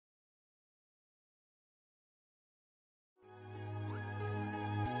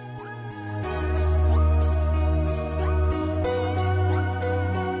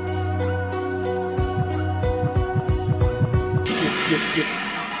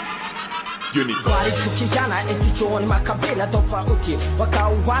unity. Walichukiana eti chuoni makabila tofauti,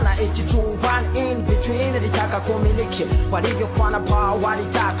 wakauana eti chuan in between, litaka kumiliki walivyokuwa na paa,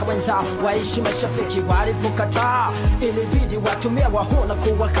 walitaka wenzao waishi mashabiki, walipokataa ilibidi watumia wahuna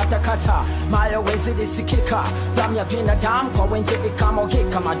kuwakatakata. Mayo wezili sikika, damu ya binadamu kwa wengi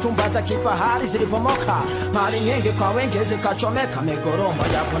ikamwagika, majumba za kifahari zilipomoka, mali nyingi kwa wengi zikachomeka, migoromo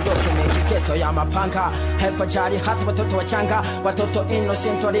ya bunduki, migeto ya mapanga, haikujali hata watoto wachanga, watoto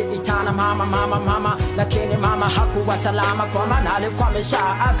innocent waliitana mama mama mama, lakini mama hakuwa salama kwa maana alikuwa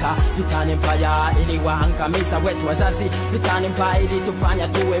ameshaaga. Vitani mbaya iliwaangamiza wetu wazazi, vitani mbaya ilitufanya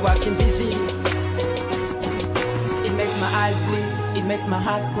tuwe wakimbizi. It makes my eyes bleed, it makes my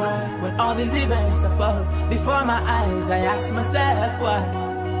heart cry. When all these events are fall before my eyes, I ask myself why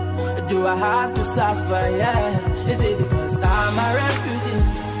do I have to suffer, yeah? Is it because I'm a refugee?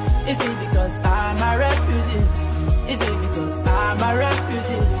 Is it because I'm a refugee? Is it because I'm a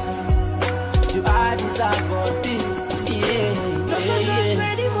refugee? Do I deserve all this? Yeah, Nosotros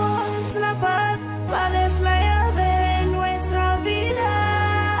medimos la paz, padres la llave en nuestra vida.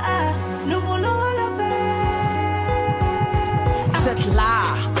 Nous voulons la paix. Vous êtes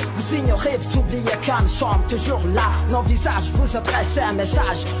là, vous ignorez, vous oubliez que nous sommes toujours là. Nos visages vous adressent un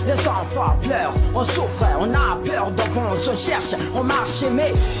message. Les enfants pleurent, on souffre, on a peur, donc on se cherche, on marche,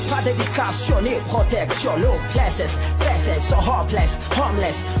 mais pas d'éducation ni protection. Low places, places so hopeless,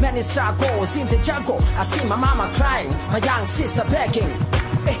 homeless. Many struggles in the jungle. I see my mama crying, my young sister begging.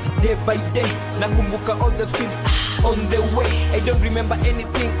 Day by day, nakumbuka all the streets on the way. I don't remember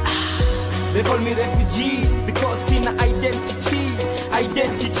anything. They call me refugee because sina identity.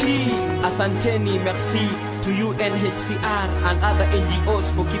 Asanteni, merci to UNHCR and other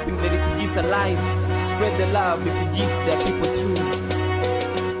NGOs for keeping the refugees alive. Spread the love, refugees, they're people too.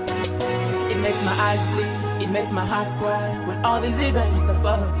 it makes my eyes bleed, it makes my heart cry. When all these events are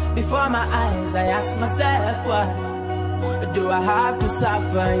fall before my eyes, I ask myself why do I have to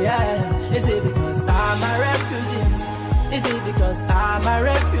suffer, yeah? Is it because I'm a refugee? Is it because I'm a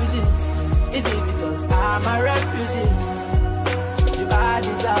refugee? Is it because I'm a refugee? Do I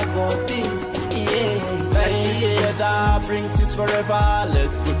deserve all this? Yeah. Together, bring peace forever.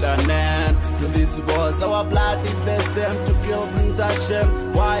 Let's put an end to these wars. Our blood is the same. To kill brings a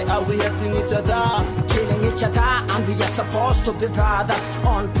shame. Why are we hating each other? Killing each other, and we are supposed to be brothers.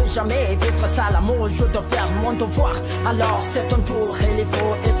 On ne peut jamais vivre ça, l'amour, je dois faire mon devoir. Alors c'est ton tour, et il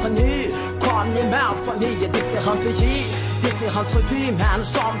faut être nu. Comme les mêmes familles, différents pays, différentes tribus, mais nous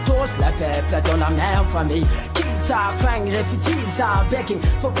sommes tous le peuple dans la même famille. Kids are crying, refugees are begging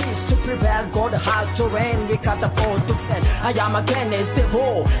for peace to prevail. God has to reign, we can't afford to fail. I am against the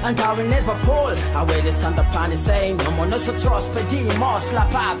war, and I will never fall. I will stand up and say, no more nosotros pedimos la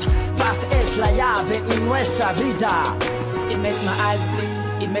paz. Paz es la llave en nuestra vida. It makes my eyes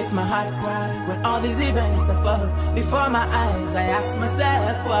bleed, it makes my heart cry. When all these events are fall before my eyes, I ask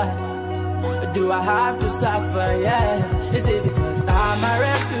myself why do I have to suffer, yeah? Is it because I'm a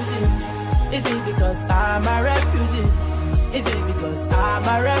refugee? Is it because I'm a refugee? Is it because I'm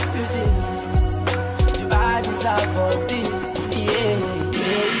a refugee? Do I deserve all